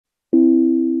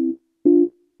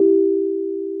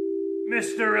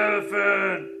Mr.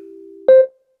 Elephant!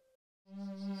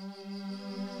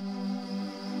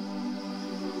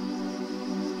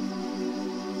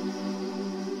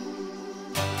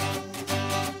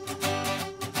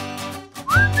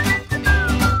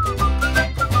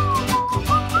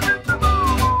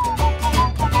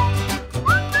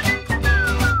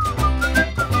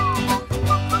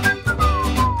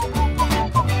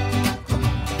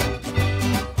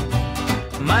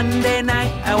 Monday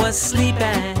night I was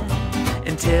sleeping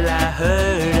until I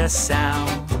heard a sound.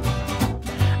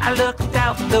 I looked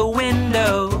out the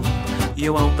window,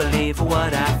 you won't believe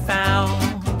what I found.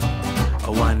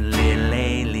 One little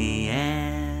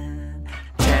alien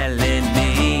telling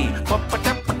me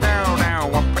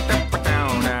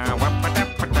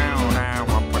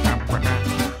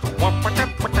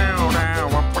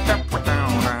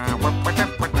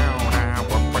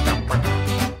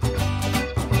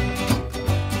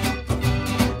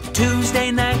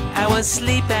Tuesday night I was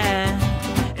sleeping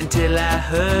until I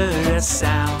heard a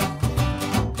sound.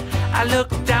 I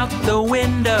looked out the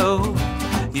window,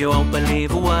 you won't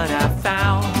believe what I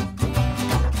found.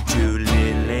 Two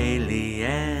little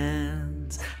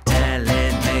aliens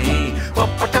telling me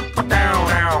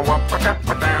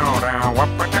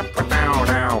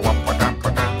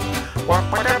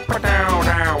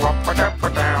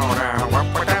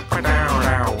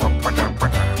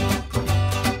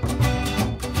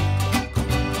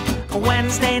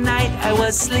Wednesday night I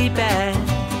was sleeping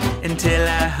until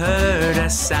I heard a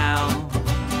sound.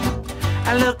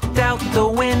 I looked out the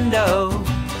window,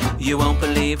 you won't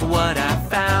believe what I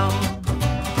found.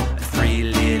 Three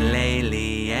little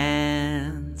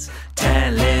aliens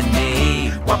telling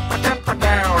me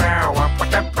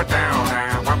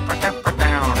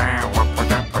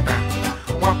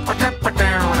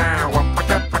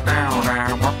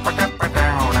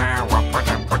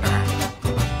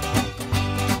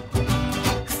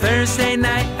Thursday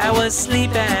night I was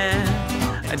sleeping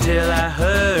until I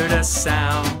heard a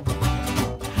sound.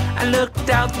 I looked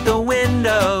out the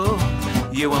window,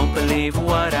 you won't believe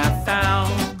what I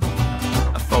found.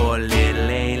 Four little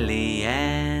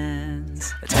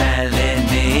aliens telling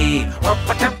me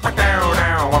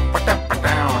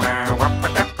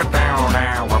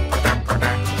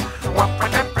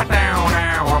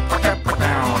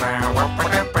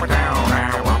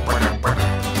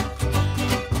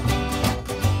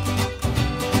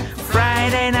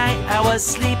Friday night I was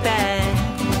sleeping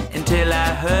until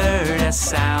I heard a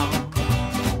sound.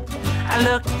 I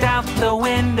looked out the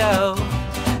window,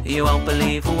 you won't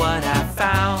believe what I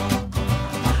found.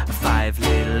 Five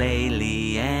little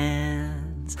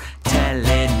aliens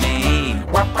telling me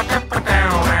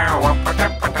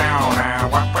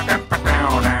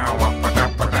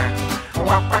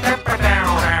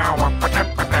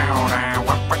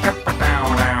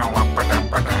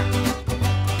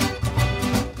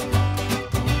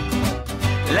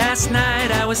Last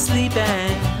night I was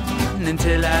sleeping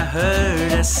until I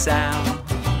heard a sound.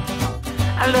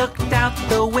 I looked out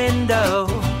the window,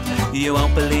 you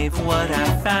won't believe what I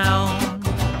found.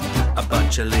 A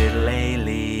bunch of little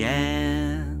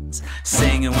aliens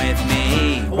singing with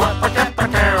me.